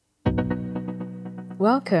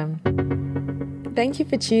Welcome. Thank you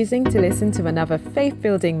for choosing to listen to another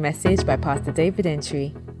faith-building message by Pastor David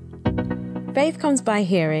Entry. Faith comes by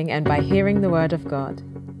hearing, and by hearing the Word of God.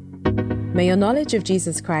 May your knowledge of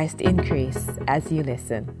Jesus Christ increase as you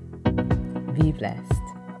listen. Be blessed.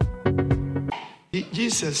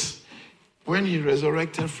 Jesus, when he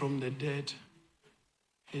resurrected from the dead,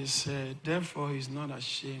 he said, therefore he's not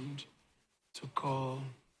ashamed to call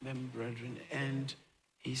them brethren. And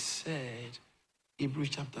he said, Hebrews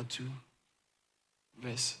chapter 2,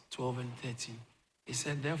 verse 12 and 13, he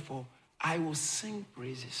said, therefore I will sing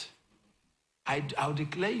praises. I'll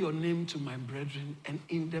declare your name to my brethren, and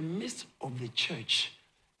in the midst of the church,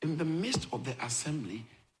 in the midst of the assembly,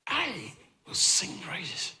 I will sing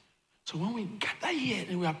praises. So when we gather here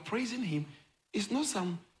and we are praising him, it's not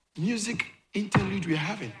some music interlude we're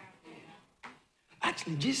having.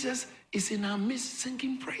 Actually, Jesus is in our midst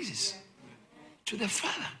singing praises to the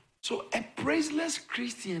Father. So a praiseless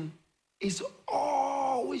Christian is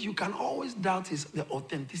always, you can always doubt the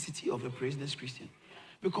authenticity of a praiseless Christian.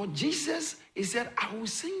 Because Jesus, he said, I will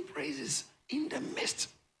sing praises in the midst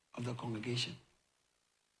of the congregation.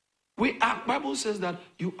 Bible says that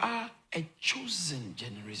you are a chosen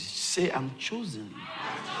generation. Say, I'm chosen.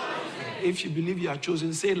 If you believe you are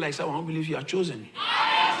chosen, say it like someone who believes you are chosen.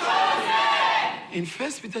 In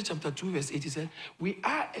 1 Peter chapter 2, verse 8, he said, we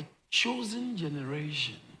are a chosen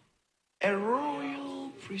generation, a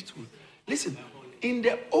royal priesthood. Listen, in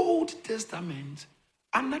the Old Testament,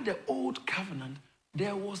 under the Old Covenant,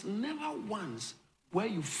 there was never once where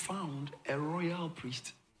you found a royal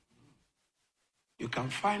priest. You can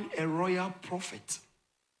find a royal prophet,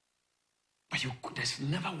 but there's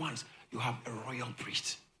never once you have a royal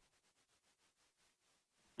priest.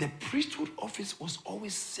 The priesthood office was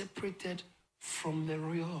always separated from the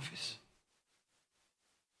royal office.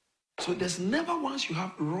 So there's never once you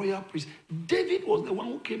have royal priest. David was the one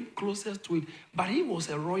who came closest to it, but he was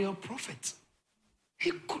a royal prophet. He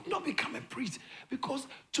could not become a priest because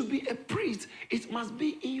to be a priest, it must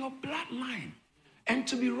be in your bloodline. And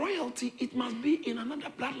to be royalty, it must be in another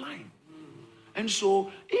bloodline. And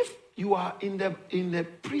so if you are in the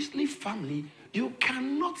priestly family, you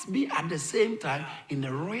cannot be at the same time in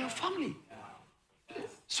the royal family.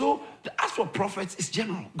 So as for prophets, it's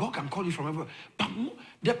general. God can call you from everywhere. But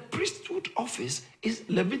the priesthood office is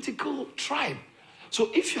Levitical tribe. So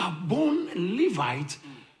if you are born a Levite,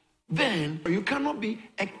 then you cannot be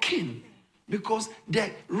a king, because the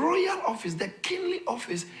royal office, the kingly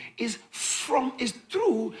office, is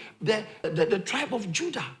through the tribe of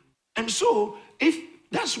Judah. And so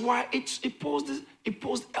that's why it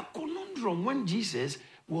posed a conundrum when Jesus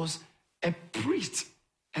was a priest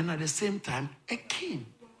and at the same time a king.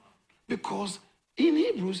 Because in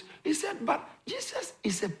Hebrews, he said, but Jesus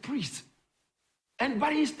is a priest.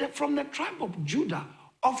 But he's from the tribe of Judah,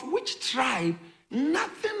 of which tribe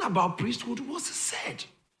nothing about priesthood was said.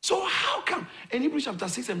 So how come in Hebrews chapter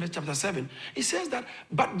 6 and chapter 7, it says that,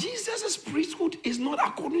 but Jesus' priesthood is not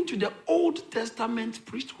according to the Old Testament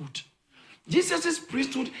priesthood. Jesus'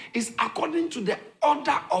 priesthood is according to the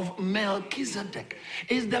order of Melchizedek.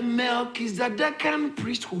 It's the Melchizedekan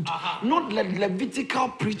priesthood, not the Levitical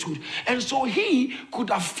priesthood. And so he could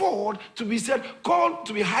afford to be called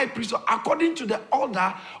to be high priest according to the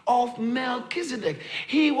order of Melchizedek.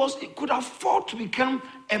 He could afford to become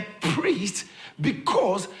a priest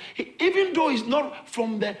because even though he's not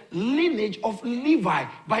from the lineage of Levi,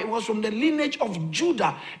 but it was from the lineage of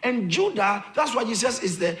Judah. And Judah, that's why Jesus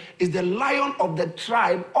is the lion of the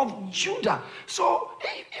tribe of Judah. So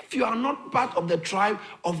if you are not part of the tribe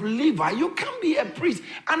of Levi, you can be a priest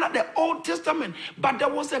under the Old Testament. But there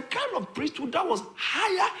was a kind of priesthood that was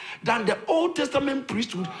higher than the Old Testament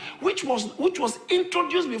priesthood, which was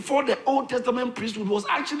introduced before the Old Testament priesthood was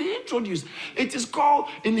actually introduced. It is called,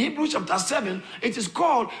 in Hebrews chapter 7, it is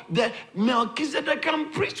called the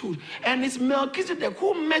Melchizedekan priesthood. And it's Melchizedek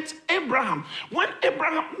who met Abraham. When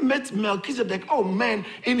Abraham met Melchizedek, oh man,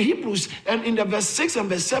 in Hebrews and in the verse 6 and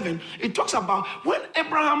verse 7, it talks about when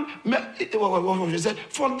Abraham met, what said,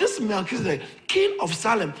 for this Melchizedek, king of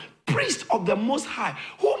Salem, priest of the Most High,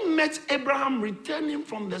 who met Abraham returning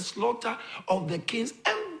from the slaughter of the kings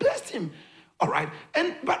and blessed him. All right,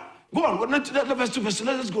 but go on, verse 2,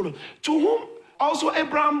 let's go on. To whom also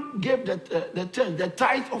Abraham gave the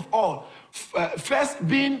tithe of all. First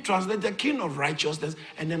being translated king of righteousness,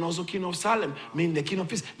 and then also king of Salem, meaning the king of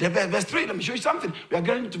peace. Verse 3, let me show you something. We are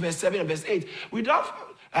getting to verse 7 and verse 8.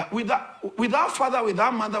 Without father,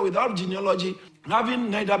 without mother, without genealogy, having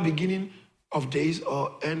neither beginning of days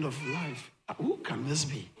or end of life. Who can this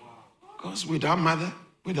be? Because without mother,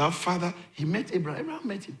 without father, he met Abraham. Abraham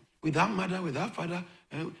met him. Without mother, without father,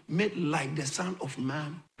 made like the Son of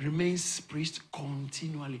Man, remains priest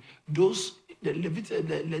continually. The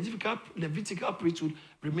Levitical priesthood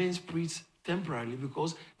remains priest temporarily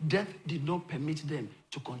because death did not permit them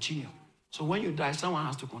to continue. So when you die, someone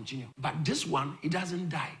has to continue. But this one, he doesn't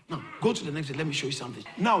die. Now, go to the next one. Let me show you something.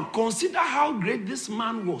 Now, consider how great this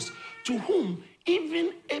man was, to whom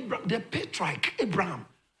even Abraham, the patriarch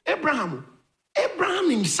Abraham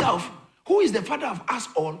himself, who is the father of us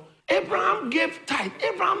all, Abraham gave tithe.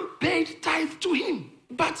 Abraham paid tithe to him.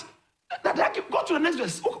 But go to the next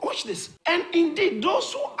verse. Watch this. And indeed,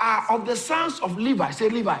 those who are of the sons of Levi, say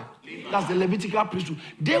Levi. That's the Levitical priesthood.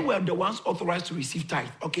 They were the ones authorized to receive tithe.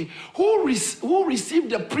 Okay, who received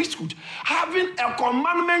the priesthood, having a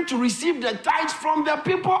commandment to receive the tithe from the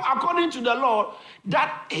people according to the law,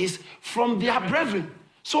 that is from their brethren.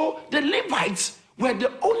 So the Levites were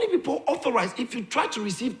the only people authorized. If you try to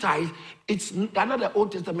receive tithe, it's another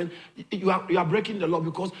Old Testament. You are breaking the law,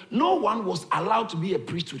 because no one was allowed to be a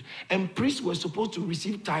priesthood, and priests were supposed to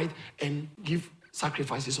receive tithe and give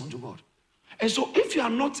sacrifices unto God. And so if you are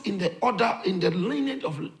not in the order, in the lineage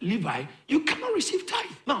of Levi, you cannot receive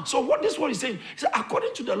tithe. Now, so what this one is saying is that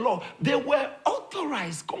according to the law, they were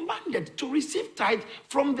authorized, commanded to receive tithe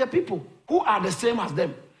from the people who are the same as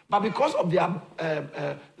them. But because of their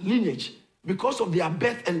lineage, because of their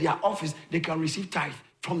birth and their office, they can receive tithe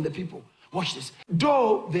from the people. Watch this.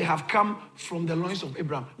 Though they have come from the loins of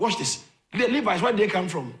Abraham. Watch this. The Levites, where did they come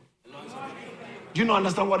from? Do you not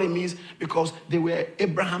understand what it means? Because they were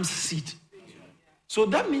Abraham's seed. So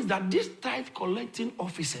that means that these tithe collecting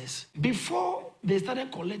officers, before they started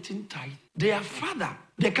collecting tithe, their father,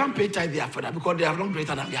 they can't pay tithe their father because they are not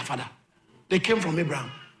greater than their father. They came from Abraham.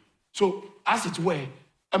 So as it were,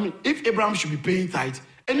 if Abraham should be paying tithe,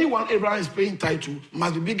 anyone Abraham is paying tithe to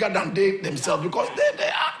must be bigger than they themselves, because they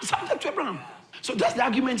are subject to Abraham. So that's the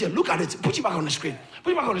argument here. Look at it. Put it back on the screen.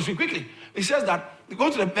 Put it back on the screen quickly. It says that, go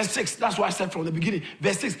to the verse 6. That's what I said from the beginning.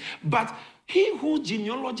 Verse 6. But he whose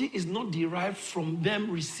genealogy is not derived from them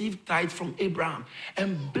received tithe from Abraham,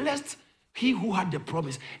 and blessed he who had the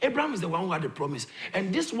promise. Abraham is the one who had the promise.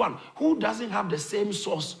 And this one who doesn't have the same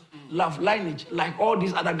source, love, lineage, like all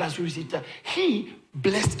these other guys who received tithe, he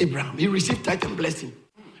blessed Abraham. He received tithe and blessed him.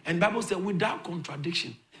 And the Bible said, without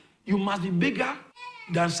contradiction, you must be bigger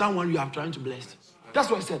than someone you are trying to bless. That's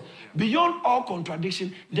what it said. Beyond all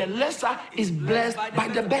contradiction, the lesser is blessed by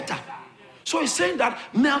the better. So he's saying that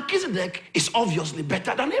Melchizedek is obviously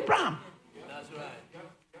better than Abraham. That's right.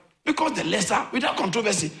 Because the lesser, without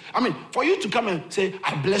controversy. For you to come and say,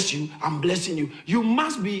 I bless you, I'm blessing you, you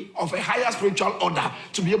must be of a higher spiritual order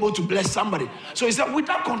to be able to bless somebody. So he said,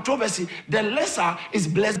 without controversy, the lesser is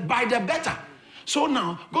blessed by the better. So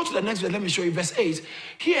now, go to the next verse. Let me show you verse 8.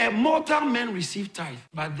 Here, mortal men receive tithe,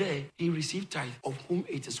 but there he received tithe, of whom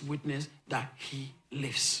it is witnessed that he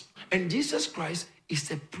lives. And Jesus Christ is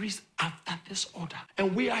a priest after this order.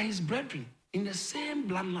 And we are his brethren in the same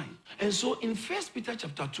bloodline. And so in 1 Peter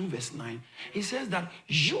chapter 2, verse 9, he says that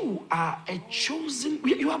you are a chosen,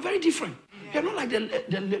 you are very different. You're not like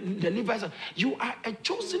the Levites. You are a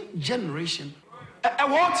chosen generation. A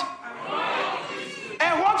what?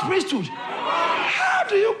 A what priesthood? How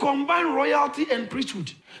do you combine royalty and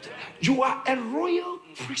priesthood? You are a royal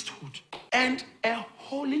priesthood and a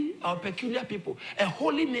holy or peculiar people. A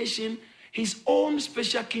holy nation, his own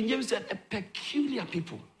special. King James said a peculiar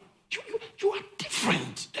people. You are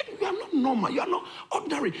different. You are not normal. You are not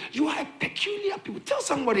ordinary. You are a peculiar people. Tell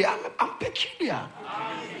somebody, I'm peculiar.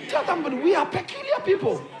 Tell somebody, we are peculiar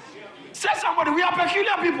people. Say somebody, we are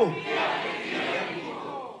peculiar people.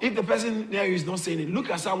 If the person near you is not saying it, look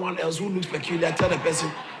at someone else who looks peculiar. Tell the person,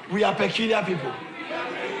 we are peculiar people.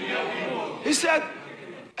 He said,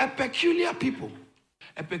 a peculiar people.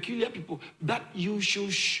 A peculiar people that you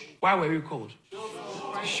should, why were we called?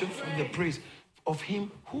 Show from the praise of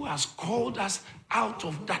him who has called us out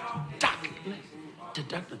of that darkness, the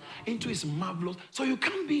darkness, into his marvelous. So you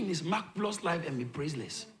can't be in his marvelous life and be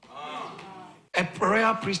praiseless. A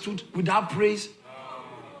royal priesthood without praise.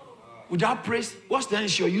 Without praise, what's then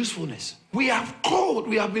is your usefulness? We have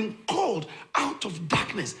been called out of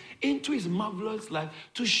darkness into his marvelous light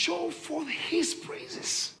to show forth his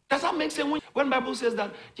praises. Does that make sense? When the Bible says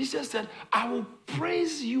that, Jesus said, I will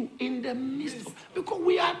praise you in the midst of, because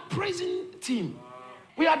we are praising team.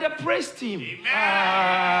 We are the praise team.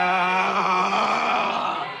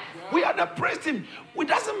 We are the praise team. It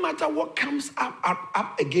doesn't matter what comes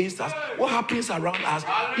up against us, what happens around us.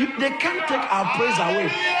 They can't take our praise away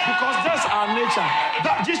because that's our nature.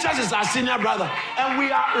 Jesus is our senior brother. And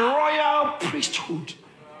we are royal priesthood.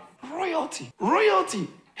 Royalty. Royalty.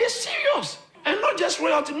 He's serious. And not just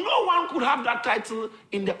royalty. No one could have that title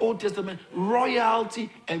in the Old Testament. Royalty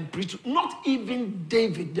and priesthood. Not even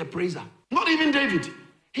David, the praiser. Not even David.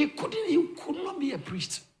 He could not be a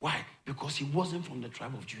priest. Why? Because he wasn't from the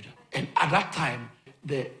tribe of Judah. And at that time,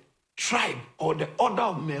 the tribe or the order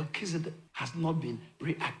of Melchizedek has not been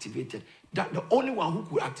reactivated. That the only one who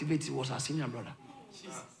could activate it was our senior brother.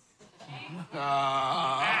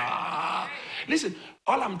 Listen,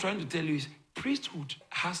 all I'm trying to tell you is priesthood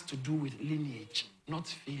has to do with lineage, not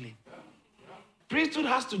feeling. Priesthood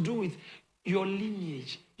has to do with your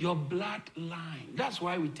lineage, your bloodline. That's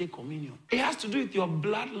why we take communion. It has to do with your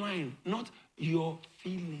bloodline, not your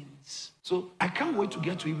feelings. So I can't wait to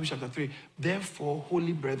get to Hebrews chapter 3. Therefore,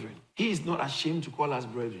 holy brethren. He is not ashamed to call us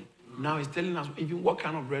brethren. Now he's telling us even what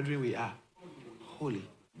kind of brethren we are. Holy.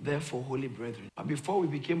 Therefore, holy brethren. But before we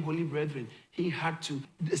became holy brethren, he had to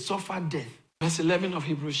suffer death. Verse 11 of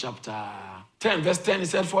Hebrews chapter 10, verse 10, he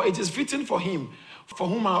said, for it is fitting for him, for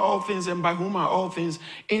whom are all things and by whom are all things,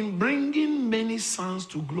 in bringing many sons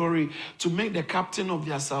to glory, to make the captain of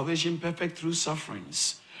their salvation perfect through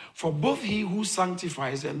sufferings. For both he who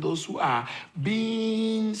sanctifies and those who are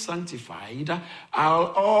being sanctified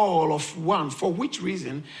are all of one, for which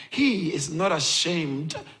reason he is not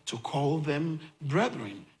ashamed to call them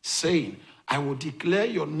brethren, saying, I will declare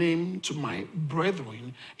your name to my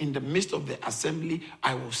brethren. In the midst of the assembly,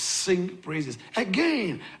 I will sing praises.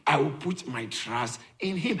 Again, I will put my trust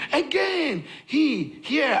in him. Again,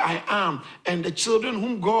 here I am, and the children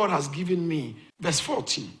whom God has given me. Verse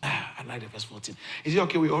 14. I like the verse 14. Is it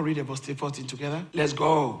okay we all read the verse 14 together? Let's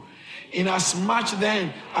go. Inasmuch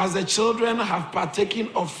then as the children have partaken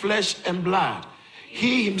of flesh and blood,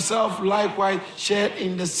 he himself likewise shared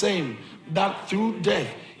in the same, that through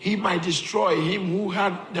death he might destroy him who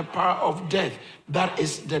had the power of death, that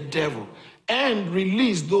is the devil, and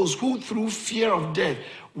release those who through fear of death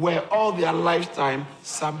were all their lifetime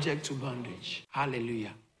subject to bondage.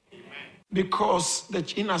 Hallelujah. Amen. Because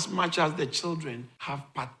inasmuch as the children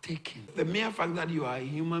have partaken, the mere fact that you are a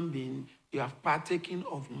human being, you have partaken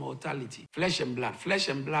of mortality. Flesh and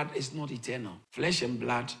blood is not eternal. Flesh and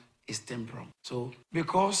blood is temporal. So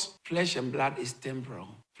because flesh and blood is temporal,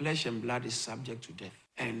 flesh and blood is subject to death.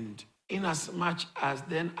 And inasmuch as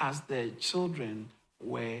then as the children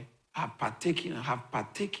have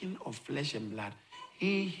partaken of flesh and blood,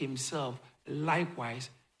 he himself likewise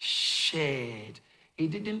shared. He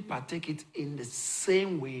didn't partake it in the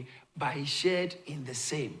same way, but he shared in the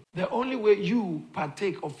same. The only way you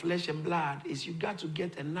partake of flesh and blood is you got to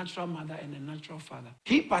get a natural mother and a natural father.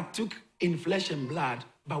 He partook in flesh and blood,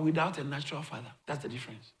 but without a natural father. That's the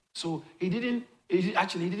difference. So he didn't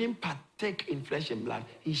partake in flesh and blood.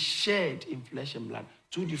 He shared in flesh and blood.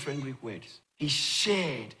 Two different Greek words. He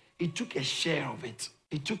shared. He took a share of it.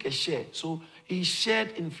 He took a share. So he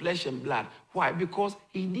shared in flesh and blood. Why? Because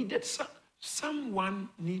he needed someone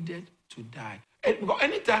needed to die. Because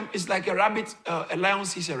anytime it's like a rabbit, a lion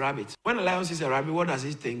sees a rabbit. When a lion sees a rabbit, what does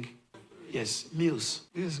he think? Yes, meals.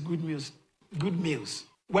 This is good meals. Good meals.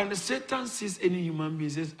 When the Satan sees any human being,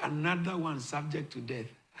 he says another one subject to death.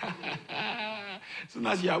 As soon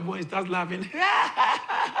as you are born, he starts laughing.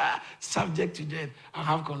 Subject to death. I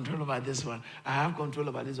have control over this one. I have control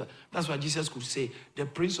over this one. That's why Jesus could say, the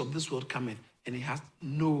prince of this world cometh, and he had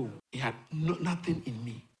nothing in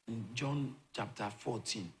me. In John chapter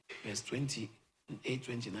 14, verse 28,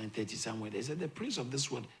 29, 30, somewhere, they said, the prince of this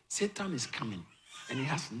world, Satan is coming, and he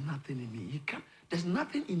has nothing in me. There's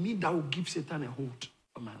nothing in me that will give Satan a hold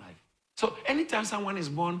on my life. So anytime someone is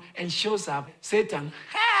born and shows up, Satan,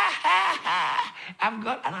 I've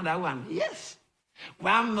got another one. Yes.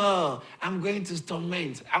 One more. I'm going to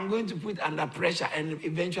torment. I'm going to put under pressure and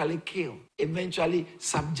eventually kill. Eventually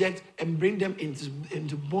subject and bring them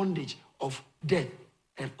into bondage of death.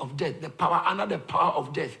 The power, under the power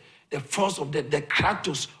of death. The force of death. The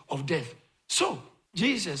kratos of death. So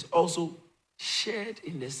Jesus also shared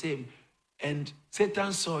in the same. And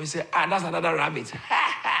Satan saw, he said, that's another rabbit.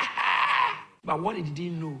 But what he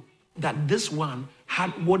didn't know, that this one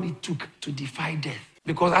had what it took to defy death.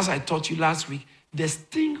 Because as I taught you last week, the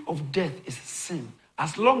sting of death is sin.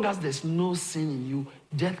 As long as there's no sin in you,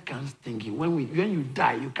 death can't sting you. When you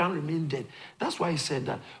die, you can't remain dead. That's why he said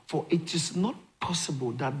that. For it is not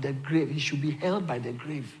possible that the grave, he should be held by the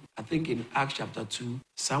grave. I think in Acts chapter 2,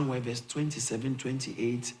 somewhere verse 27,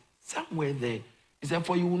 28, somewhere there, he said,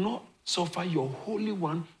 for you will not suffer your Holy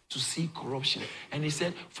One to see corruption. And he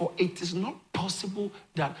said, for it is not possible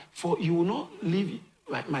that, for you will not leave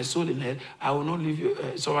my soul in hell, I will not leave you,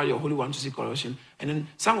 suffer your Holy One to see corruption. And then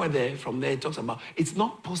somewhere there, from there, it talks about, it's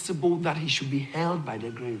not possible that he should be held by the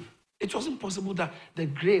grave. It wasn't possible that the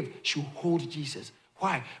grave should hold Jesus.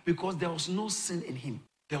 Why? Because there was no sin in him.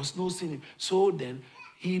 There was no sin in him. So then,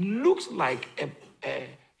 he looked like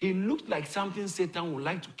something Satan would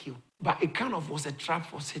like to kill. But it kind of was a trap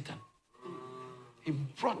for Satan. He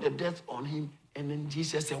brought the death on him, and then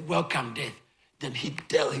Jesus said, welcome death. Then he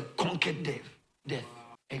conquered death.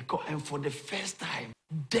 And for the first time,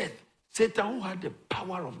 death, Satan, who had the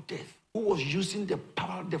power of death, who was using the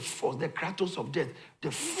power, the force, the kratos of death, the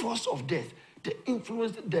force of death, the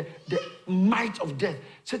influence, the might of death.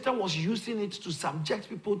 Satan was using it to subject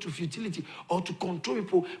people to futility or to control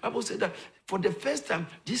people. The Bible said that for the first time,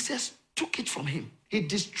 Jesus took it from him. He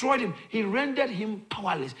destroyed him. He rendered him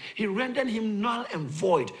powerless. He rendered him null and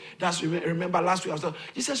void. That's, remember last week I was talking,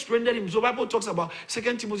 Jesus rendered him. So the Bible talks about 2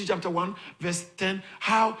 Timothy chapter 1, verse 10,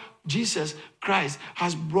 how Jesus Christ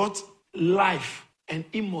has brought life and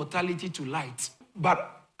immortality to light,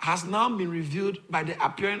 but has now been revealed by the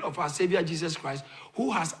appearing of our Savior Jesus Christ, who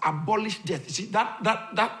has abolished death. You see,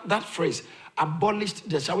 that phrase, abolished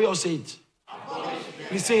death. Shall we all say it?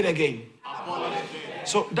 We say it again.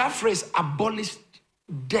 So that phrase, abolished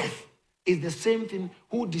death, is the same thing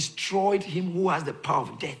who destroyed him who has the power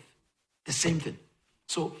of death. The same thing.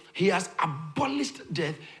 So he has abolished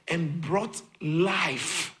death and brought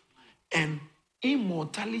life and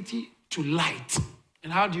immortality to light.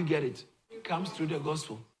 And how do you get it? It comes through the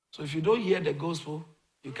gospel. So if you don't hear the gospel,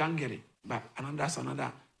 you can't get it. But that's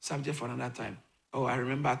another subject for another time. Oh, I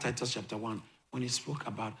remember Titus chapter 1 when he spoke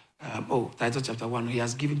about, Titus chapter 1,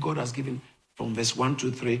 God has given from verse 1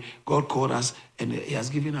 to 3, God called us and he has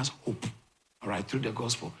given us hope, all right, through the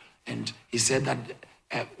gospel. And he said that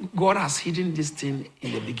God has hidden this thing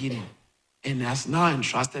in the beginning and has now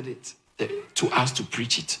entrusted it to us to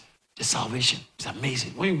preach it. The salvation. It's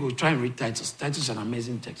amazing. When you go try and read Titus is an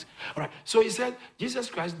amazing text. All right. So he said, Jesus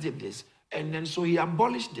Christ did this. And then so he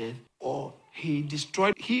abolished death, or he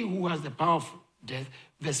destroyed he who has the power of death.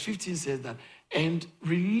 Verse 15 says that, and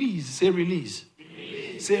release. Say release.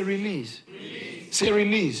 Release. Say release. Release. Say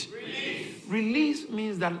release. Release. Release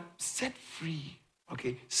means that set free.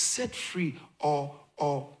 Okay. Set free or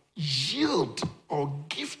yield or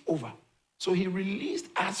give over. So he released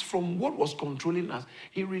us from what was controlling us.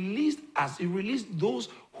 He released us. He released those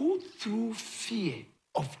who through fear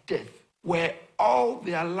of death were all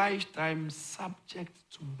their lifetime subject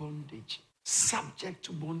to bondage. Subject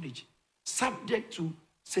to bondage. Subject to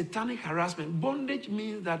satanic harassment. Bondage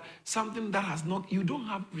means that something that has not, you don't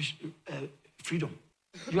have freedom.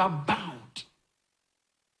 You are bound.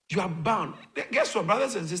 You are bound. Guess what,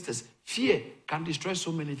 brothers and sisters? Fear can destroy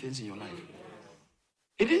so many things in your life.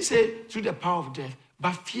 It didn't say through the power of death,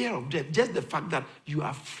 but fear of death. Just the fact that you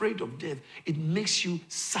are afraid of death, it makes you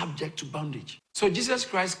subject to bondage. So Jesus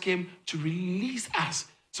Christ came to release us.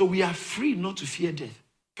 So we are free not to fear death.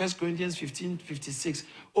 1 Corinthians 15:56.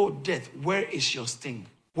 Oh, death, where is your sting?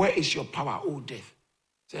 Where is your power, oh, death?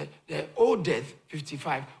 Oh, death,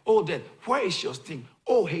 55. Oh, death, where is your sting?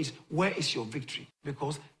 Oh, Hades, where is your victory?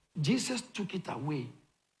 Because Jesus took it away.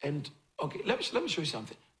 And, okay, let me show you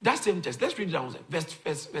something. That same text, let's read it down. Verse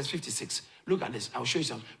 56. Look at this. I'll show you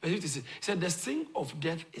something. Verse 56. It said, the sting of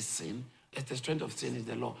death is sin. The strength of sin is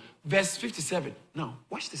the law. Verse 57. Now,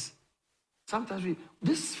 watch this. Sometimes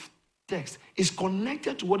this text is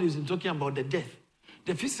connected to what he's been talking about, the death.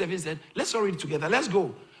 The 57 said, let's all read it together. Let's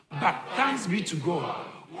go. But thanks be to God,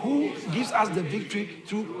 who gives us the victory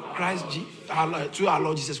through through our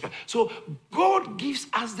Lord Jesus Christ. So God gives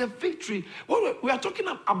us the victory. We are talking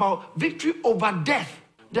about victory over death.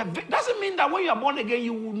 That doesn't mean that when you are born again,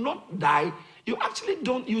 you will not die. You actually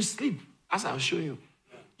don't. You sleep, as I'll show you.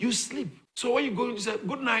 You sleep. So when you go, you say,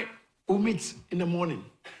 good night, we'll meet in the morning.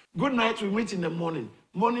 Good night, we'll meet in the morning.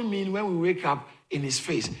 Morning means when we wake up in his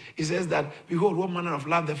face. He says that, behold, what manner of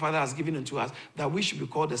love the Father has given unto us, that we should be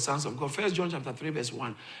called the sons of God. 1 John chapter 3, verse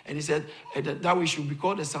 1. And he said that we should be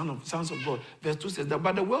called the sons of God. Verse 2 says that,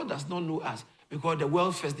 but the world does not know us, because the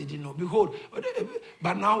world first didn't know. Behold,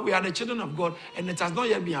 but now we are the children of God, and it has not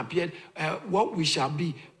yet been appeared what we shall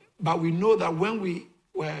be. But we know that when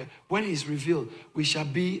he is revealed, we shall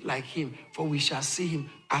be like him, for we shall see him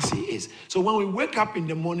as he is. So when we wake up in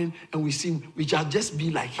the morning and we see him, we shall just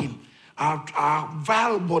be like him. Our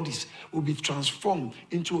vile bodies will be transformed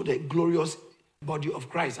into the glorious body of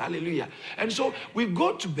Christ. Hallelujah. And so we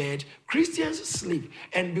go to bed, Christians sleep,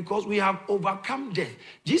 and because we have overcome death,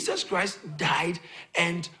 Jesus Christ died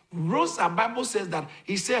and rose. Our Bible says that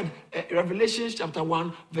he said, Revelation chapter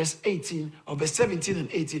 1, verse 18, or verse 17 and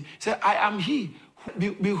 18, said, I am he,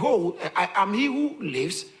 behold, I am he who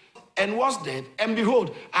lives and was dead, and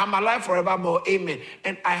behold, I am alive forevermore. Amen.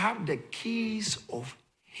 And I have the keys of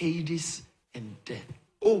Hades and death.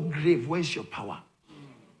 Oh grave, where's your power?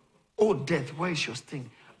 Oh, death, where is your sting?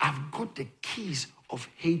 I've got the keys of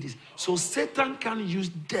Hades. So Satan can't use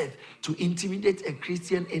death to intimidate a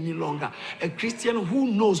Christian any longer. A Christian who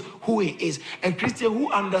knows who he is. A Christian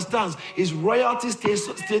who understands his royalty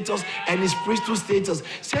status and his priesthood status.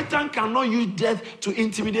 Satan cannot use death to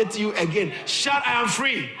intimidate you again. Shout, I am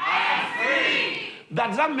free. I am free.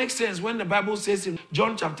 Does that make sense when the Bible says in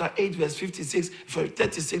John chapter 8, verse 56, verse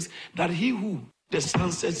 36, that he who the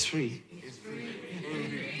Son sets free is free.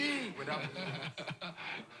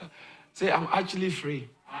 Say, I'm actually free.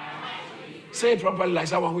 Say it properly like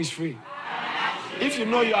someone who is free. If you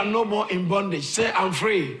know you are no more in bondage, say, I'm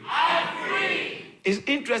free. I'm free. It's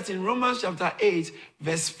interesting. Romans chapter 8,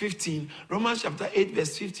 verse 15. Romans chapter 8,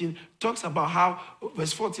 verse 15 talks about how,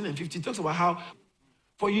 verse 14 and 15 talks about how,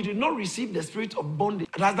 for you did not receive the spirit of bondage.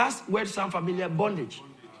 Does that word sound familiar? Bondage.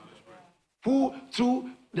 Who,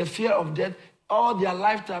 through the fear of death, all their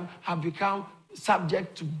lifetime have become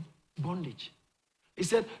subject to bondage. He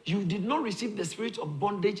said, you did not receive the spirit of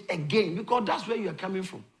bondage again, because that's where you are coming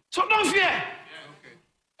from. So don't fear. Yeah,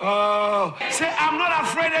 okay. Say, I'm not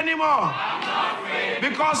afraid anymore. I'm not afraid.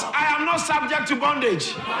 Because I am not subject to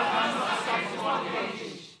bondage.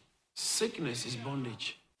 Sickness is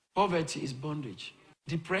bondage. Poverty is bondage.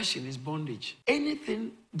 Depression is bondage.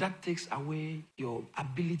 Anything that takes away your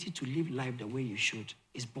ability to live life the way you should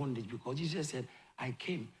is bondage, because Jesus said, I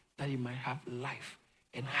came that you might have life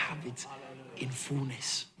and have it in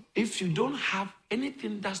fullness. If you don't have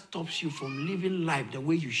anything that stops you from living life the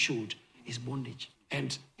way you should, is bondage.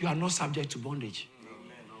 And you are not subject to bondage.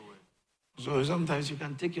 So sometimes you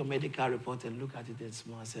can take your medical report and look at it and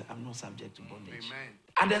smile and say, I'm not subject to bondage. Amen.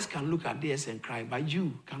 Others can look at this and cry, but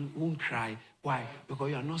you won't cry. Why? Because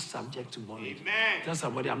you are not subject to bondage. Amen. Tell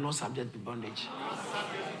somebody, I'm not subject to bondage.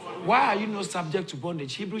 Why are you not subject to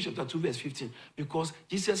bondage? Hebrews chapter 2, verse 15. Because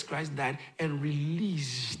Jesus Christ died and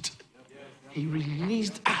released. He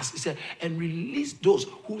released us. He said, and released those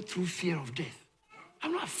who through fear of death.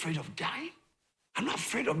 I'm not afraid of dying. I'm not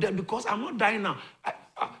afraid of death because I'm not dying now.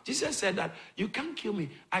 Jesus said that you can't kill me.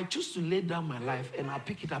 I choose to lay down my life and I'll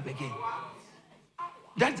pick it up again.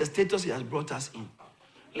 That's the status he has brought us in.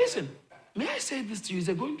 Listen, may I say this to you? It's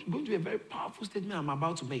going to be a very powerful statement I'm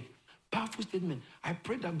about to make. Powerful statement. I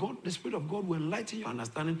pray that God, the Spirit of God, will enlighten your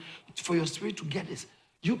understanding for your spirit to get this.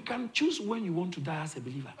 You can choose when you want to die as a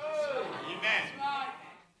believer. Amen.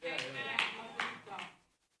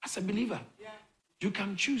 As a believer, you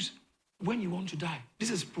can choose when you want to die.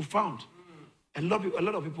 This is profound. A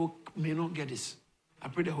lot of people may not get this. I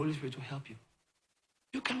pray the Holy Spirit will help you.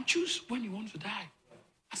 You can choose when you want to die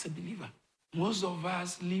as a believer. Most of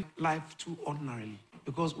us live life too ordinarily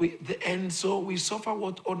because so we suffer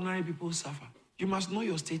what ordinary people suffer. You must know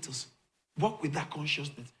your status. Walk with that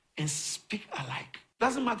consciousness and speak alike.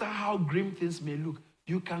 Doesn't matter how grim things may look.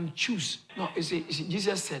 You can choose. No, you see,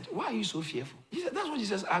 Jesus said, why are you so fearful? That's what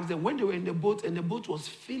Jesus asked them when they were in the boat and the boat was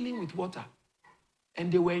filling with water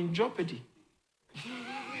and they were in jeopardy.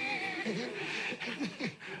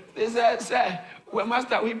 They said, sir, well,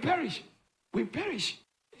 master, we perish. We perish.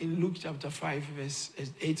 In Luke chapter 5, verse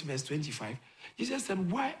 8, verse 25, Jesus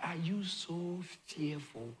said, why are you so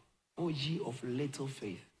fearful, O ye of little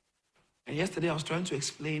faith? And yesterday I was trying to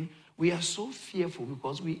explain, we are so fearful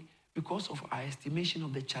because of our estimation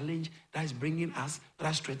of the challenge that is bringing us,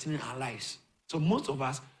 that is threatening our lives. So most of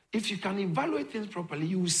us, if you can evaluate things properly,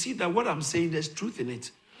 you will see that what I'm saying, there's truth in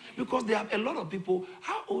it. Because there are a lot of people.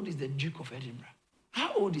 How old is the Duke of Edinburgh?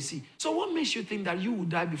 How old is he? So what makes you think that you will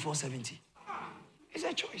die before 70? It's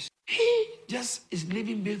a choice. He just is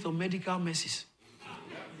living based on medical messes.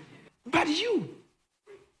 But you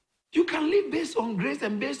can live based on grace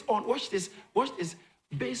and based on, watch this,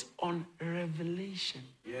 based on revelation.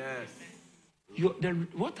 Yes.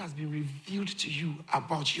 What has been revealed to you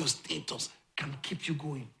about your status can keep you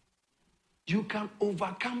going. You can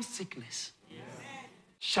overcome sickness. Yes.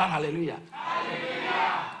 Shout hallelujah.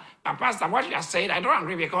 Hallelujah. But Pastor, what you are saying, I don't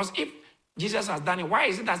agree, because if Jesus has done it, why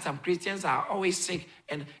is it that some Christians are always sick?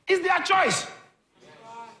 And it's their choice.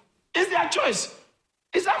 It's their choice.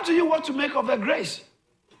 It's up to you what to make of the grace.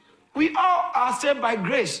 We all are saved by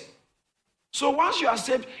grace. So once you are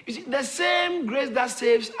saved, you see, the same grace that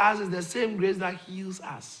saves us is the same grace that heals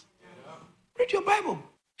us. Read your Bible.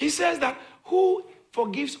 He says that who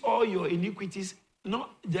forgives all your iniquities,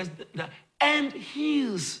 not just and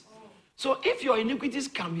heals. So if your iniquities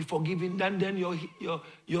can be forgiven, then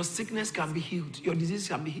your sickness can be healed. Your disease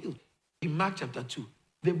can be healed. In Mark chapter 2,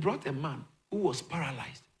 they brought a man who was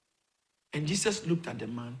paralyzed. And Jesus looked at the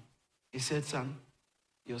man. He said, son,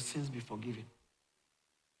 your sins be forgiven.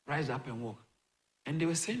 Rise up and walk. And they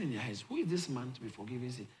were saying in their heads, who is this man to be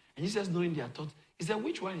forgiven sin? And Jesus, knowing their thoughts, he said,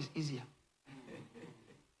 which one is easier?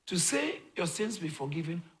 To say your sins be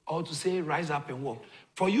forgiven, or to say rise up and walk?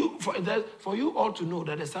 For you all to know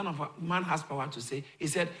that the Son of Man has power to say, he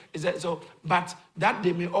said, so, but that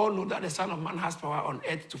they may all know that the Son of Man has power on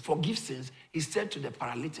earth to forgive sins, he said to the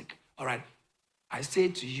paralytic, all right, I say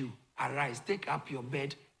to you, arise, take up your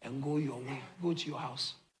bed and go your way, go to your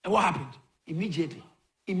house. And what happened? Immediately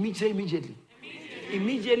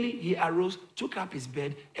he arose, took up his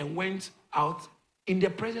bed and went out in the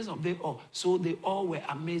presence of them all. So they all were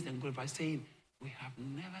amazed and glorified, saying, we have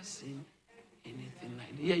never seen anything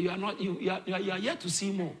like this. Yeah, you are yet to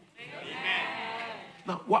see more. Amen.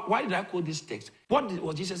 Now, why did I quote this text? What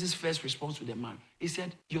was Jesus' first response to the man? He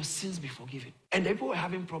said, your sins be forgiven. And the people were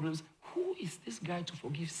having problems. Who is this guy to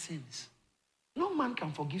forgive sins? No man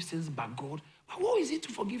can forgive sins but God. But who is he to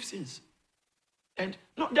forgive sins? And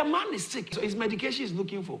no, the man is sick. So his medication is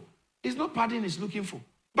looking for. It's not pardon he's looking for.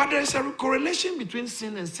 But there is a correlation between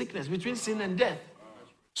sin and sickness, between sin and death.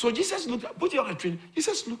 So Jesus put you on a train.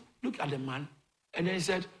 Jesus look at the man. And then he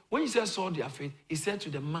said, when Jesus saw their faith, he said to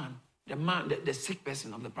the man, the sick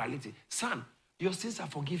person of the paralytic, son, your sins are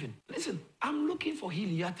forgiven. Listen, I'm looking for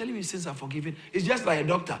healing. You are telling me sins are forgiven. It's just like a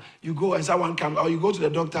doctor. You go and someone comes, or you go to the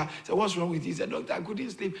doctor, say, what's wrong with you? He said, doctor, I couldn't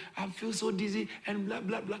sleep. I feel so dizzy and blah,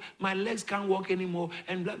 blah, blah. My legs can't walk anymore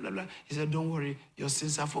and blah, blah, blah. He said, don't worry, your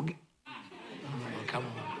sins are forgiven. Come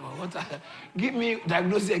on. Give me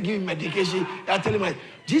diagnosis, give me medication. I tell him,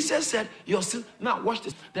 Jesus said, your sins. Now, watch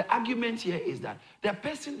this. The argument here is that the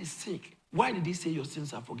person is sick. Why did he say your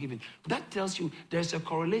sins are forgiven? That tells you there's a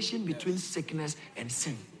correlation between sickness and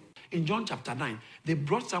sin. In John chapter 9, they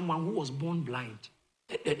brought someone who was born blind.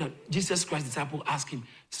 Jesus Christ's disciple asked him,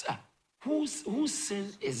 sir, whose sin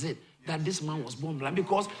is it that this man was born blind?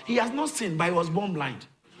 Because he has not sinned, but he was born blind.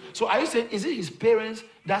 So are you saying, is it his parents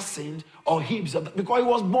that sinned or him? Because he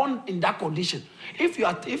was born in that condition.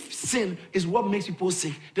 If sin is what makes people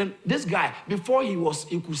sick, then this guy, before he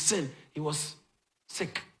could sin, he was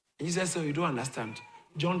sick. And he says, so you don't understand.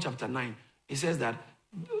 John chapter 9, he says that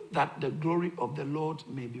the glory of the Lord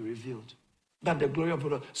may be revealed. That the glory of the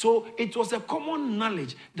Lord. So it was a common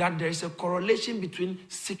knowledge that there is a correlation between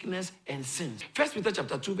sickness and sin. 1 Peter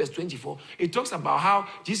chapter 2 verse 24, it talks about how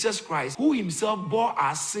Jesus Christ, who himself bore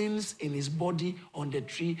our sins in his body on the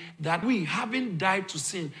tree, that we, having died to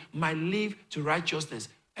sin, might live to righteousness.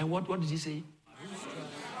 And what did he say?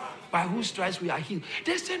 By whose stripes we are healed.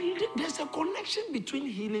 There's a connection between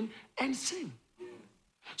healing and sin.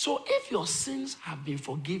 So if your sins have been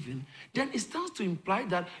forgiven, then it stands to imply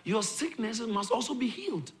that your sicknesses must also be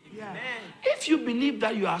healed. Yeah. If you believe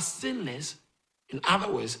that you are sinless, in other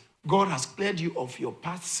words, God has cleared you of your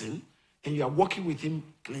past sin and you are walking with him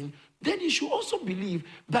clean, then you should also believe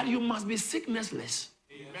that you must be sicknessless.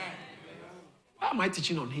 Amen. Why am I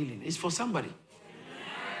teaching on healing? It's for somebody.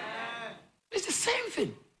 Amen. It's the same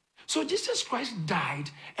thing. So Jesus Christ died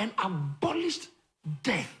and abolished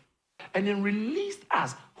death. And then released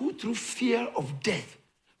us who through fear of death,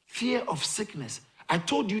 fear of sickness. I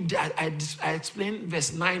told you that I explained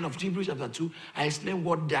verse 9 of Hebrews chapter 2. I explained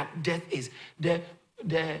what that death is. The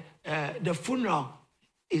funeral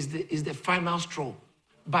is the final straw.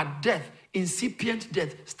 But death, incipient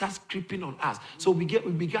death, starts creeping on us. So we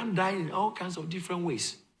began dying in all kinds of different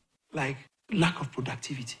ways. Like lack of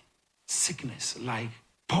productivity, sickness, like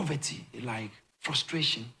poverty, like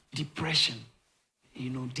frustration, depression,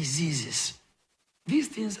 diseases. These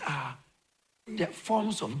things are the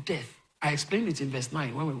forms of death. I explained it in verse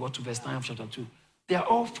 9 when we got to verse 9 of chapter 2. They are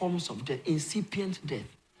all forms of death, incipient death,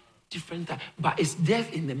 different types. But it's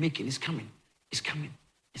death in the making. It's coming. It's coming.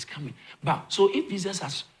 It's coming. But so if Jesus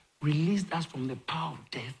has released us from the power of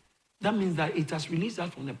death, that means that it has released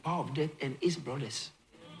us from the power of death and its brothers.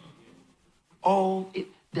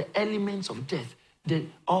 The elements of death. The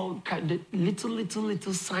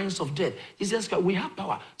little signs of death. Jesus Christ, we have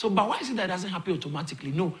power. So, but why is it that it doesn't happen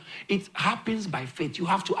automatically? No, it happens by faith. You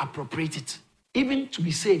have to appropriate it. Even to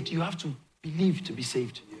be saved, you have to believe to be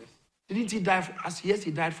saved. Yes. Didn't he die for us? Yes,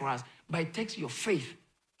 he died for us. But it takes your faith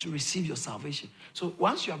to receive your salvation. So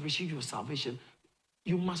once you have received your salvation,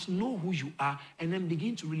 you must know who you are and then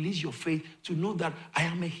begin to release your faith to know that I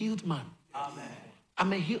am a healed man. Amen.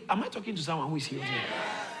 Am I talking to someone who is healed?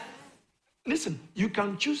 Yes. Listen, you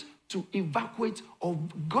can choose to evacuate or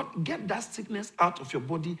get that sickness out of your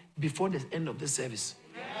body before the end of the service.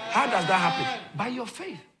 How does that happen? By your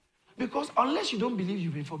faith. Because unless you don't believe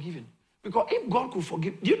you've been forgiven. Because if God could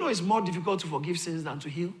forgive, do you know it's more difficult to forgive sins than to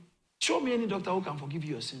heal? Show me any doctor who can forgive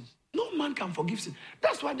you your sins. No man can forgive sins.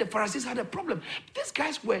 That's why the Pharisees had a problem. These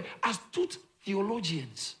guys were astute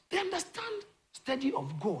theologians. They understand study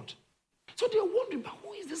of God. So they're wondering, but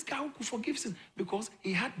who is this guy who could forgive sins? Because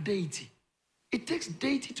he had deity. It takes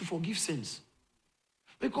deity to forgive sins.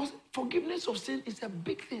 Because forgiveness of sin is a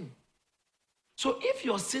big thing. So if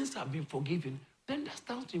your sins have been forgiven, then that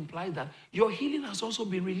starts to imply that your healing has also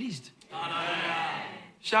been released.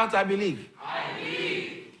 Shout, I believe. I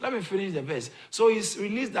believe. Let me finish the verse. So he's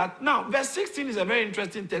released that. Now, verse 16 is a very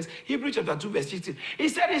interesting text. Hebrews chapter 2, verse 16. He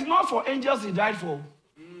said it's not for angels he died for.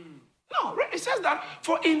 No, it says that,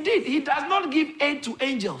 for indeed he does not give aid to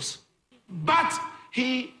angels, but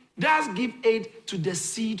he does give aid to the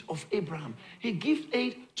seed of Abraham. He gives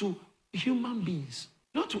aid to human beings,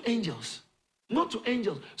 not to angels. Not to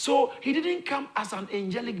angels. So he didn't come as an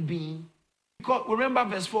angelic being. Because remember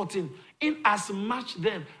verse 14. In as much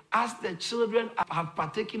then as the children have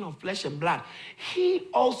partaken of flesh and blood, he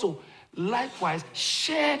also likewise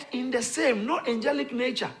shared in the same, not angelic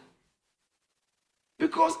nature.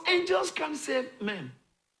 Because angels can't save men.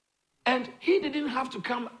 And he didn't have to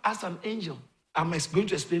come as an angel. I'm going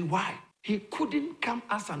to explain why. He couldn't come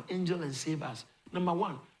as an angel and save us. Number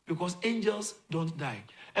one, because angels don't die.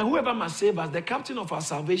 And whoever must save us, the captain of our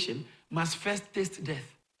salvation, must first taste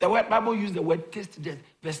death. The Bible used the word taste death,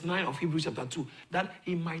 verse 9 of Hebrews chapter 2, that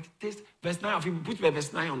he might taste, verse 9 of Hebrews, put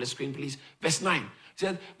verse 9 on the screen, please. Verse 9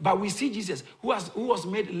 says, but we see Jesus, who was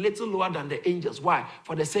made a little lower than the angels. Why?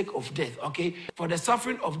 For the sake of death, okay? For the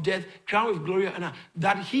suffering of death, crowned with glory and honor,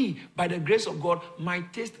 that he, by the grace of God,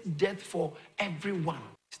 might taste death for everyone.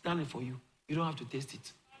 It's done it for you. You don't have to taste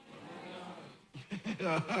it.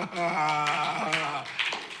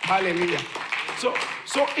 Hallelujah. So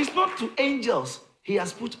it's not to angels he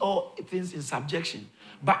has put all things in subjection,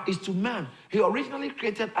 but it's to man. He originally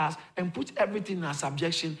created us and put everything in our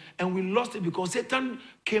subjection, and we lost it because Satan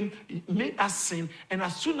came, made us sin, and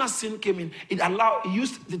as soon as sin came in,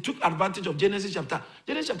 it took advantage of Genesis chapter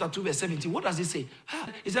 2 verse 17. What does it say?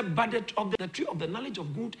 It said, but of the tree of the knowledge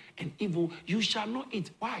of good and evil you shall not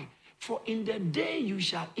eat. Why? For in the day you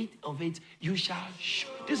shall eat of it, you shall.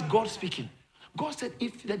 This is God speaking. God said,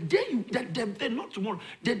 if the day you, not tomorrow,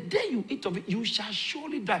 the day you eat of it, you shall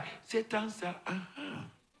surely die. Satan said,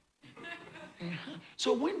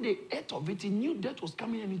 So when they ate of it, he knew death was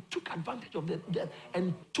coming, and he took advantage of the death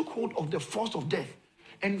and took hold of the force of death.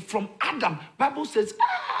 And from Adam, Bible says,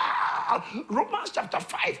 Romans chapter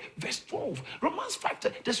 5, verse 12. Romans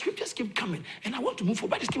 5, the scriptures keep coming. And I want to move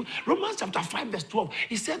forward. Romans chapter 5, verse 12.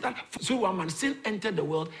 He said that, so one man, sin entered the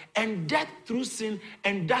world, and death through sin,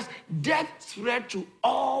 and thus death spread to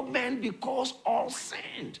all men because all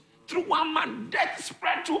sinned. Through one man, death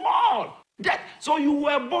spread to all. Death. So you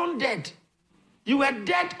were born dead. You were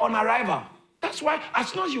dead on arrival. That's why as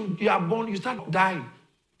soon as you are born, you start dying.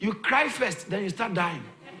 You cry first, then you start dying.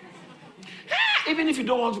 Even if you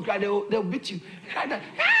don't want to cry, they'll beat you.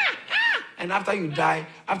 And after you die,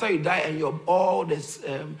 and your all this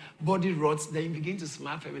body rots, then you begin to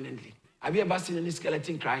smile permanently. Have you ever seen any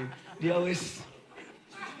skeleton crying? They always,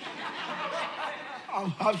 I'm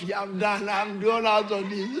happy, I'm done, I'm gone out of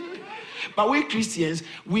this. But we Christians,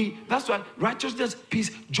 that's why righteousness, peace,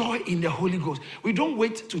 joy in the Holy Ghost. We don't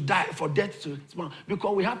wait to die for death to spawn,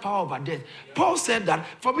 because we have power over death. Paul said that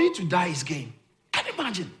for me to die is gain. Can you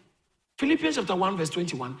imagine? Philippians chapter 1, verse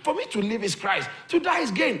 21. For me to live is Christ. To die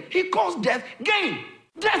is gain. He calls death gain.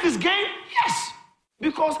 Death is gain? Yes.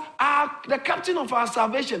 Because the captain of our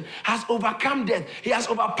salvation has overcome death. He has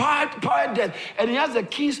overpowered death. And he has the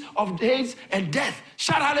keys of Hades and death.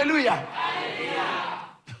 Shout hallelujah. Hallelujah.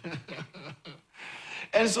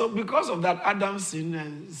 And so because of that, Adam's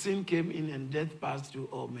sin came in and death passed through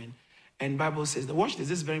all men. And Bible says, watch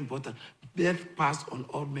this is very important. Death passed on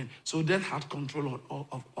all men. So death had control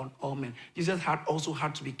on all men. Jesus also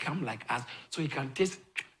had to become like us, so he can taste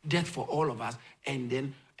death for all of us, and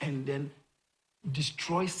then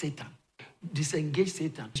destroy Satan, disengage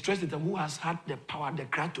Satan, destroy Satan, who has had the power, the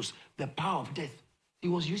Kratos, the power of death. He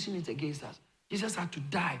was using it against us. Jesus had to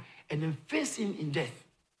die and then face him in death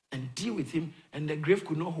and deal with him, and the grave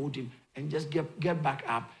could not hold him, and just get back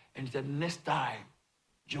up. And he said, next time,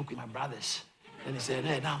 joke with my brothers. And he said,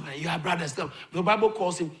 hey, now, man, you are brothers. The Bible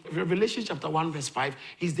calls him, Revelation chapter 1, verse 5,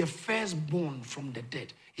 he's the firstborn from the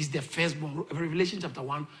dead. He's the firstborn. Revelation chapter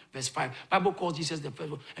 1, verse 5. Bible calls Jesus the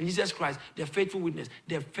firstborn. And Jesus Christ, the faithful witness,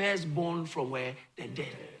 the firstborn from where? The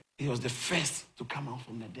dead. He was the first to come out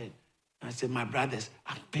from the dead. And I said, my brothers,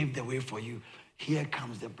 I've paved the way for you. Here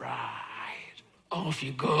comes the bride. Off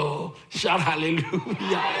you go. Shout hallelujah.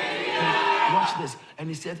 Hallelujah. Watch this. And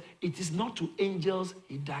he said, it is not to angels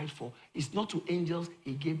he died for. It's not to angels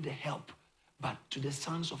he gave the help, but to the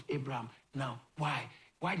sons of Abraham. Now, why?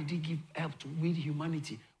 Why did he give help to we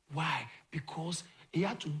humanity? Why? Because he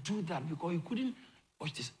had to do that because he couldn't.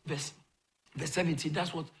 Watch this. Verse Verse 17,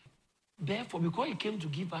 that's what. Therefore, because he came to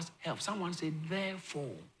give us help. Someone say,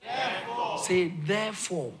 therefore. Therefore. Say,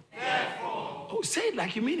 therefore. Therefore. Oh, say it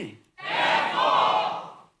like you mean it.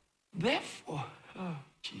 Therefore. Therefore. Oh,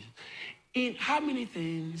 Jesus. In how many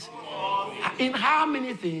things? In how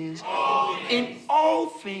many things? In all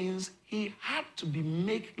things, he had to be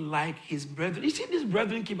made like his brethren. You see, these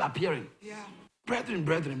brethren keep appearing. Yeah. Brethren,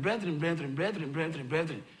 brethren, brethren, brethren, brethren, brethren,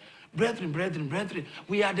 brethren. Brethren, brethren, brethren,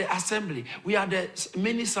 we are the assembly. We are the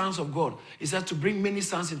many sons of God. He says to bring many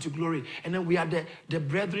sons into glory. And then we are the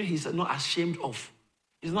brethren he's not ashamed of.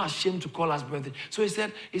 He's not ashamed to call us brethren. So he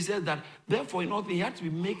said that, therefore, in all things, he had to be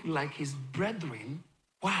made like his brethren.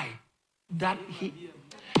 Why? That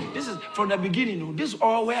this is from the beginning, this is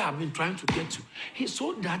all where I've been trying to get to.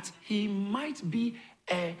 So that he might be,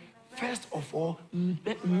 first of all,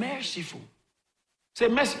 merciful. Say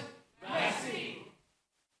mercy. Mercy.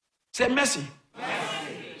 Say mercy.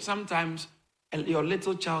 Mercy. Sometimes your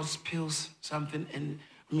little child spills something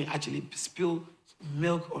actually spill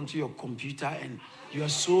milk onto your computer and you are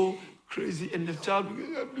so crazy and the child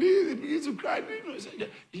begins to cry.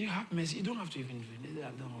 You have mercy. You don't have to even do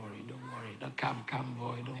it. Don't worry. Don't come,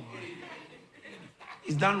 boy. Don't worry.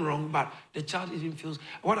 It's done wrong, but the child even feels...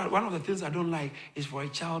 One of the things I don't like is for a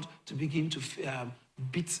child to begin to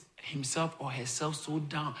beat himself or herself so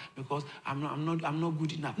down because I'm not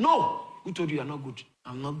good enough. No! Who told you you're not good?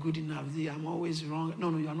 I'm not good enough. I'm always wrong. No,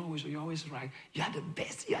 you're not always. You're always right. You're the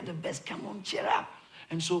best. You're the best. Come on, cheer up.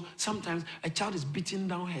 And so sometimes a child is beating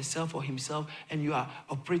down herself or himself and you are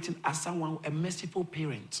operating as a merciful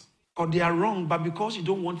parent. Or they are wrong, but because you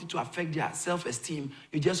don't want it to affect their self-esteem,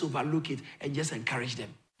 you just overlook it and just encourage them.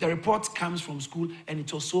 The report comes from school and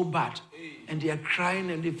it was so bad. And they are crying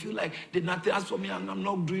and they feel like they nothing. As for me, I'm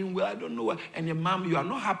not doing well. I don't know what. And your mom, you are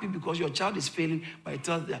not happy because your child is failing. But it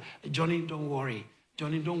tells them, Johnny, don't worry.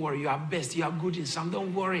 Johnny, don't worry. You are best. You are good in some.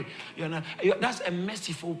 Don't worry. That's a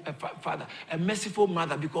merciful father, a merciful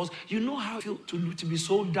mother, because you know how it feels to be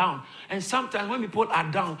so down. And sometimes when people are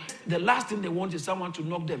down, the last thing they want is someone to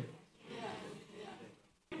knock them.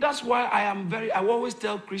 That's why I always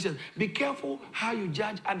tell Christians, be careful how you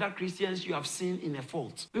judge other Christians you have seen in a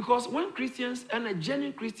fault. Because when Christians and a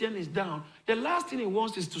genuine Christian is down, the last thing he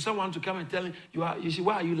wants is to someone to come and tell him,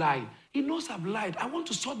 why are you lying? He knows I've lied. I want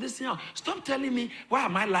to sort this thing out. Stop telling me, why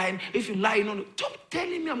am I lying? If you lie, stop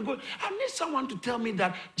telling me I'm good. I need someone to tell me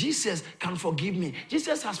that Jesus can forgive me.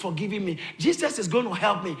 Jesus has forgiven me. Jesus is going to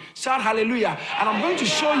help me. Shout hallelujah. And I'm going to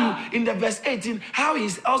show you in the verse 18 how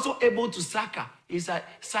he's also able to succor. He's a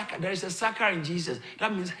succor. There is a succor in Jesus.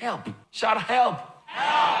 That means help. Shout help.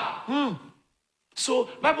 Help. So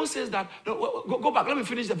Bible says that, go back, let me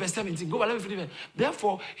finish the verse 17. Go back, let me finish it.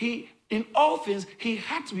 Therefore, in all things, he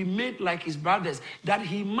had to be made like his brothers, that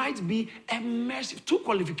he might be a merciful. Two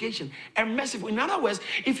qualifications, a merciful. In other words,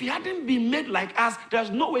 if he hadn't been made like us, there's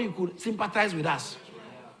no way he could sympathize with us.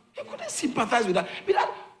 He couldn't sympathize with us.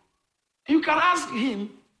 You can ask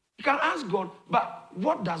him, you can ask God, but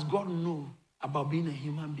what does God know about being a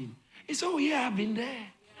human being? He said, oh yeah, I've been there.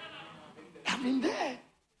 I've been there.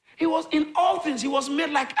 He was in all things, he was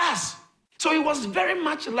made like us. So he was very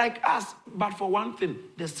much like us, but for one thing,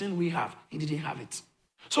 the sin we have, he didn't have it.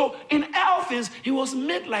 So in all things, he was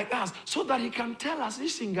made like us so that he can tell us,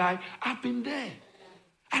 listen guy, I've been there.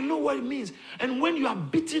 I know what it means. And when you are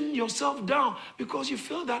beating yourself down because you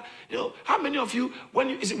feel that, how many of you, when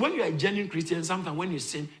you are a genuine Christian, sometimes when you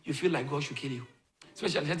sin, you feel like God should kill you.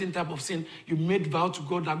 Especially a certain type of sin, you made vow to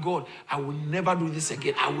God that God, I will never do this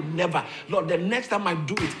again. I will never. Lord, the next time I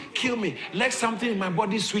do it, kill me. Let something in my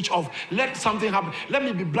body switch off. Let something happen. Let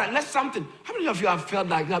me be blind. Let something. How many of you have felt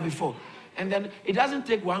like that before? And then it doesn't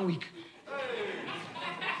take 1 week.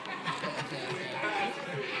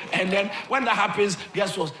 And then when that happens,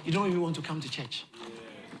 guess what? You don't even want to come to church.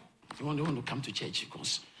 You don't want to come to church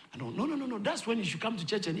because no. That's when you should come to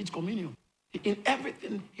church and eat communion. In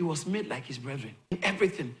everything, he was made like his brethren. In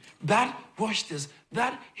everything. That, watch this,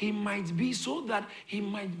 that he might be, so that he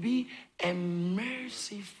might be a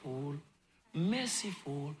merciful,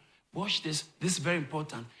 watch this is very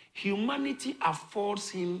important. Humanity affords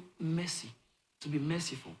him mercy, to be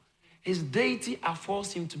merciful. His deity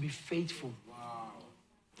affords him to be faithful. Wow.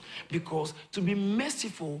 Because to be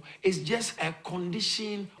merciful is just a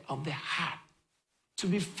condition of the heart. To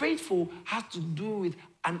be faithful has to do with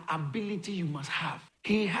an ability you must have.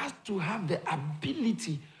 He has to have the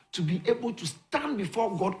ability to be able to stand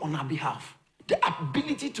before God on our behalf. The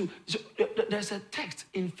ability to... There's a text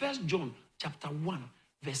in 1 John chapter 1,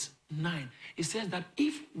 verse 9. It says that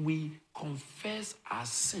if we confess our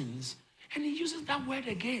sins, and he uses that word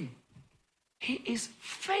again, he is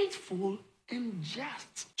faithful and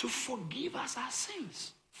just to forgive us our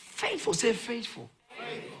sins. Faithful, say faithful.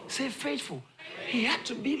 Say faithful. He had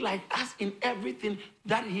to be like us in everything,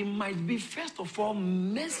 that he might be, first of all,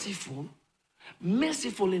 merciful.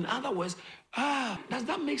 Merciful, in other words, does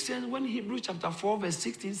that make sense when Hebrews chapter 4 verse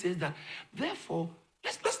 16 says that, therefore,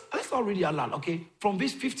 let's all read it aloud, okay? From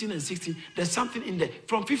verse 15 and 16, there's something in there.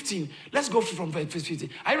 From 15, let's go from verse 15.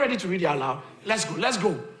 Are you ready to read it aloud? Let's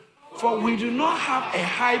go. For we do not have a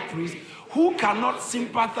high priest who cannot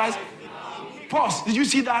sympathize. Pause. Did you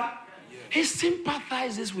see that? He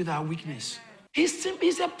sympathizes with our weakness. He's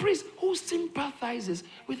a priest who sympathizes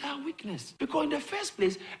with our weakness. Because in the first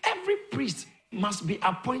place, every priest must be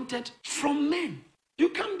appointed from men. You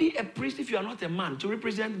can't be a priest if you are not a man to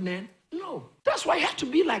represent men. No. That's why he had to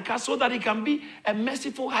be like us, so that he can be a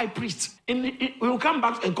merciful high priest. We'll come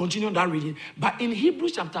back and continue that reading. But in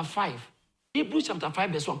Hebrews chapter 5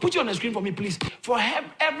 verse 1. Put it on the screen for me, please. For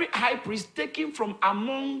every high priest taken from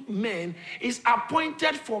among men is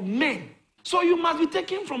appointed for men. So you must be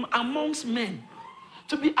taken from amongst men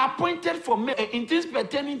to be appointed for men in things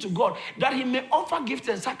pertaining to God, that he may offer gifts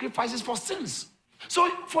and sacrifices for sins. So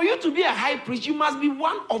for you to be a high priest, you must be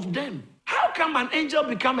one of them. How can an angel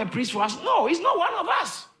become a priest for us? No, he's not one of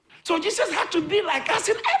us. So Jesus had to be like us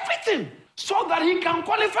in everything, so that he can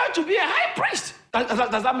qualify to be a high priest.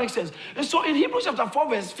 Does that make sense? And so in Hebrews chapter 4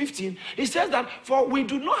 verse 15, it says that, for we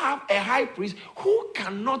do not have a high priest who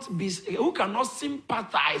cannot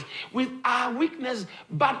sympathize with our weakness,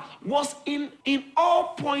 but was in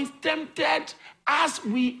all points tempted as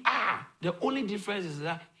we are. The only difference is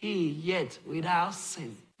that he yet without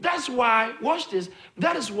sin. That's why, watch this,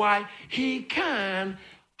 that is why he can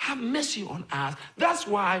have mercy on us. That's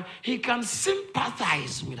why he can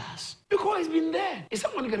sympathize with us. Because he's been there. Is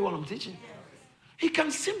someone getting what I'm teaching? He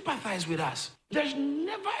can sympathize with us. There's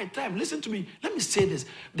never a time, listen to me, let me say this.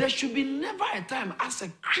 There should be never a time as a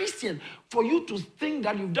Christian for you to think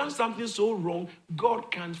that you've done something so wrong,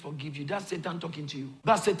 God can't forgive you. That's Satan talking to you.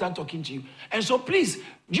 That's Satan talking to you. And so please,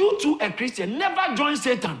 you too, a Christian, never join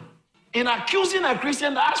Satan in accusing a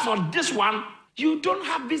Christian that, as for this one, you don't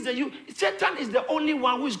have business. Satan is the only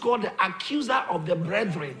one who is called the accuser of the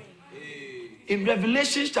brethren. In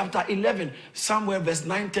Revelation chapter 11, somewhere verse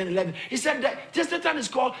 9, 10, 11, he said that Satan is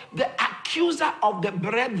called the accuser of the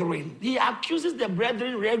brethren. He accuses the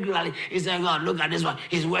brethren regularly. He said, God, look at this one.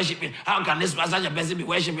 He's worshiping. How can this such a person be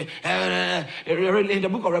worshiping? In the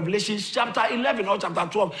book of Revelation chapter 11 or chapter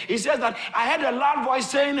 12, he says that I heard a loud voice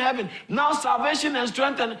saying in heaven, now salvation and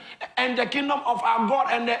strength and the kingdom of our God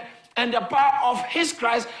and the power of his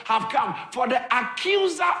Christ have come. For the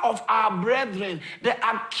accuser of our brethren,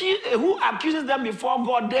 who accuses them before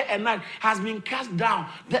God day and night, has been cast down.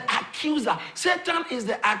 The accuser. Satan is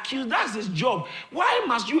the accuser. That's his job. Why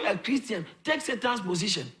must you, a Christian, take Satan's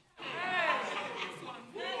position?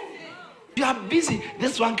 You are busy.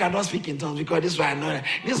 This one cannot speak in tongues because this one, no.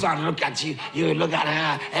 This one look at you. You look at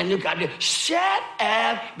her and look at you. Shut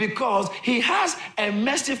up, because he has a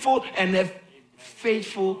merciful and a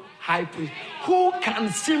faithful high priest who can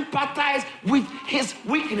sympathize with his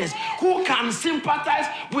weakness. Who can sympathize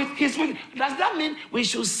with his weakness. Does that mean we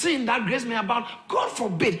should sin that grace may abound? God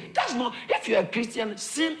forbid. That's not. If you're a Christian,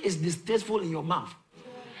 sin is distasteful in your mouth.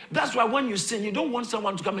 That's why when you sin, you don't want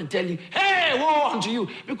someone to come and tell you, hey, woe unto you.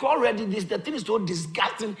 Because already the thing is so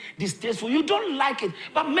disgusting, distasteful. You don't like it.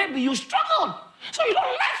 But maybe you struggled. So you don't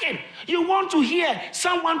like it. You want to hear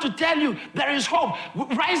someone to tell you there is hope.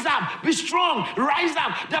 Rise up. Be strong. Rise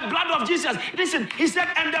up. The blood of Jesus. Listen, he said,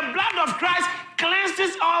 and the blood of Christ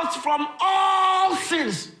cleanses us from all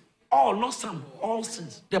sins. All, not some. All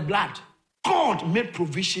sins. The blood. God made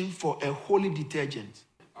provision for a holy detergent.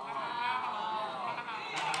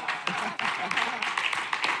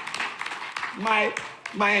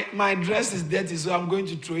 My dress is dirty, so I'm going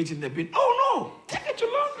to throw it in the bin. Oh no. Take it to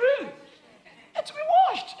laundry. It will be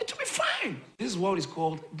washed. It will be fine. This is what is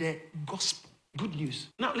called the gospel. Good news.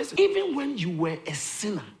 Now listen, even when you were a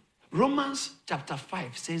sinner, Romans chapter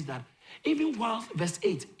 5 says that even whilst, verse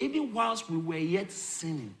 8, even whilst we were yet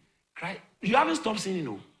sinning, Christ, you haven't stopped sinning,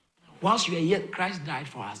 no. Whilst you were yet, Christ died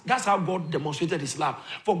for us. That's how God demonstrated his love.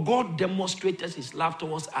 For God demonstrated his love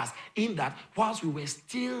towards us in that whilst we were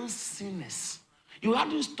still sinners, you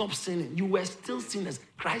hadn't stopped sinning. You were still sinners.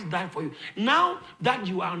 Christ died for you. Now that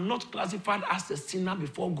you are not classified as a sinner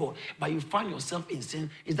before God, but you find yourself in sin,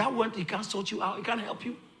 is that when he can't sort you out? He can't help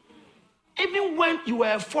you? Even when you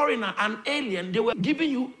were a foreigner, an alien, they were giving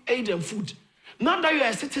you aid and food. Now that you are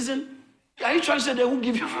a citizen, are you trying to say they will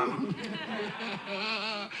give you food?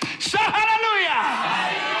 Shout hallelujah!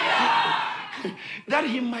 That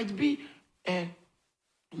he might be a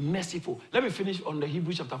merciful. Let me finish on the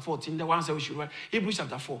Hebrews chapter 14. The one that we should read. Hebrews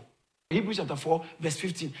chapter 4. Hebrews chapter 4, verse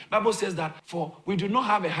 15. Bible says that, for we do not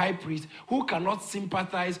have a high priest who cannot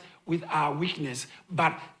sympathize with our weakness,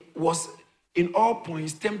 but was in all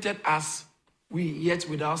points tempted as we, yet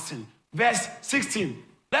without sin. Verse 16.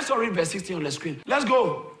 Let's all read verse 16 on the screen. Let's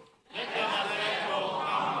go.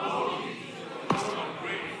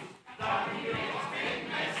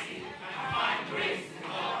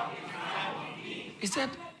 He said,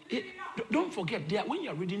 don't forget, when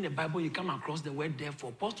you're reading the Bible, you come across the word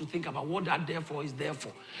therefore. Pause to think about what that therefore is there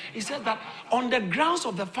for. He said that on the grounds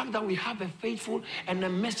of the fact that we have a faithful and a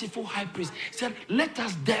merciful high priest, he said, let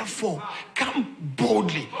us therefore come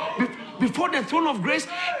boldly before the throne of grace.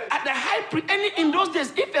 At the high priest, in those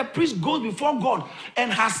days, if a priest goes before God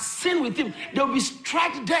and has sinned with him, they will be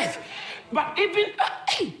struck death. But even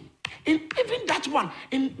even that one,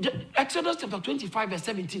 in Exodus chapter 25, verse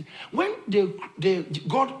 17, when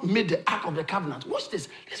God made the Ark of the Covenant, watch this.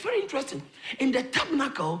 It's very interesting. In the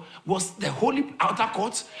tabernacle was the holy outer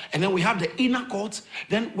court, and then we have the inner court.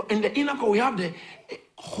 Then in the inner court, we have the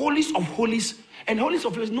holies of holies. And holies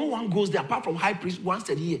of holies, no one goes there apart from high priest once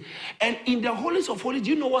a year. And in the holies of holies, do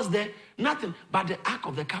you know what's there? Nothing but the Ark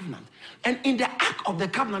of the Covenant. And in the Ark of the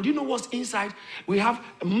Covenant, do you know what's inside? We have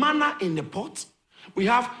manna in the pot. We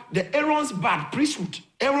have the Aaron's bad priesthood.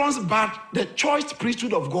 Aaron's bad, the choice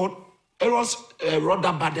priesthood of God. Aaron's rod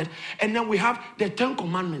that budded. And then we have the 10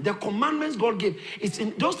 commandments. The commandments God gave.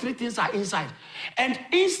 Those three things are inside. And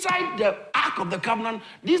inside the Ark of the Covenant,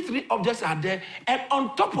 these three objects are there. And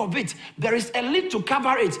on top of it, there is a lid to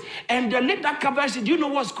cover it. And the lid that covers it, do you know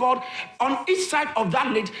what's called? On each side of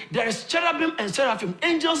that lid, there is cherubim and seraphim,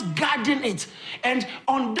 angels guarding it. And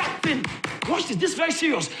on that thing, watch this is very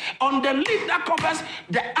serious. On the lid that covers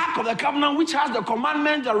the Ark of the Covenant, which has the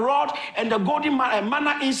commandment, the rod, and the golden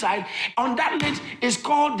manna inside, on that lid is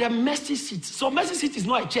called the mercy seat. So mercy seat is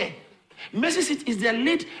not a chair. Mercy seat is the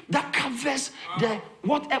lid that covers the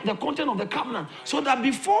content of the covenant, so that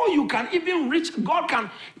before you can even reach, God can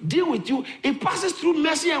deal with you. It passes through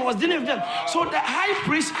mercy and was dealing with them. So the high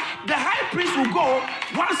priest will go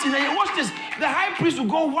once in a year. Watch this. The high priest will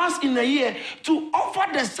go once in a year to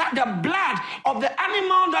offer the blood of the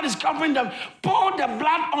animal that is covering them. Pour the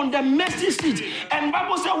blood on the mercy seat. And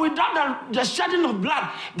Bible says without the shedding of blood,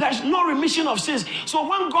 there's no remission of sins. So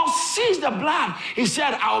when God sees the blood, he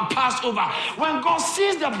said, I'll pass over. When God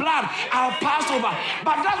sees the blood, I'll pass over.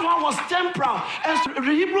 But that one was temporal. And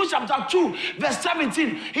Hebrews chapter 2, verse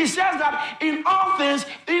 17, he says that in all things,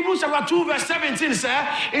 Hebrews chapter 2, verse 17 says,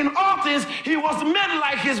 in all things, he was made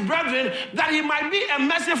like his brethren, that he might be a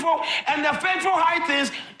merciful and a faithful high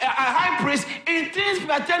priest in things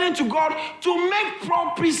pertaining to God, to make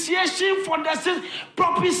propitiation for the sins.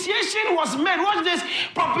 Propitiation was made. Watch this.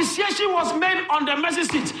 Propitiation was made on the mercy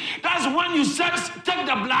seat. That's when you take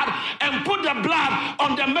the blood and put the blood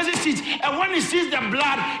on the mercy seat. And when he sees the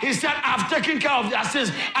blood, he said, I've taken care of their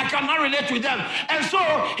sins. I cannot relate with them. And so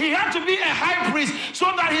he had to be a high priest so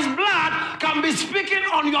that his blood can be speaking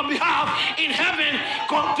on your behalf in heaven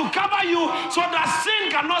to cover you, so that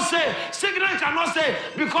sickness cannot say,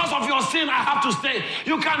 because of your sin, I have to stay.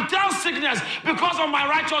 You can tell sickness, because of my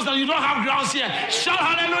righteousness, you don't have grounds here. Shout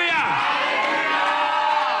hallelujah.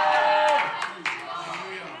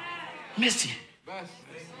 Mercy.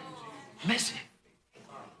 Mercy.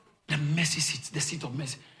 The mercy seat, the seat of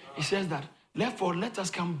mercy. He says that, therefore, let us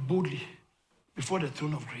come boldly before the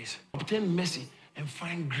throne of grace, obtain mercy, and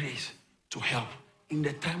find grace to help in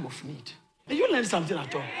the time of need. Did you learn something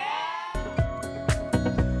at all?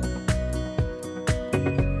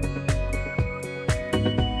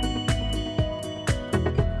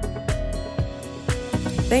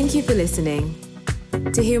 Thank you for listening.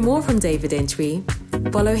 To hear more from David Entry,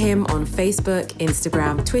 follow him on Facebook,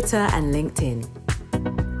 Instagram, Twitter, and LinkedIn.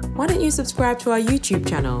 Why don't you subscribe to our YouTube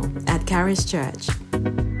channel at Charis Church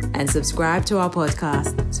and subscribe to our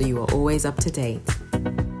podcast so you are always up to date.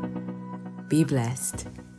 Be blessed.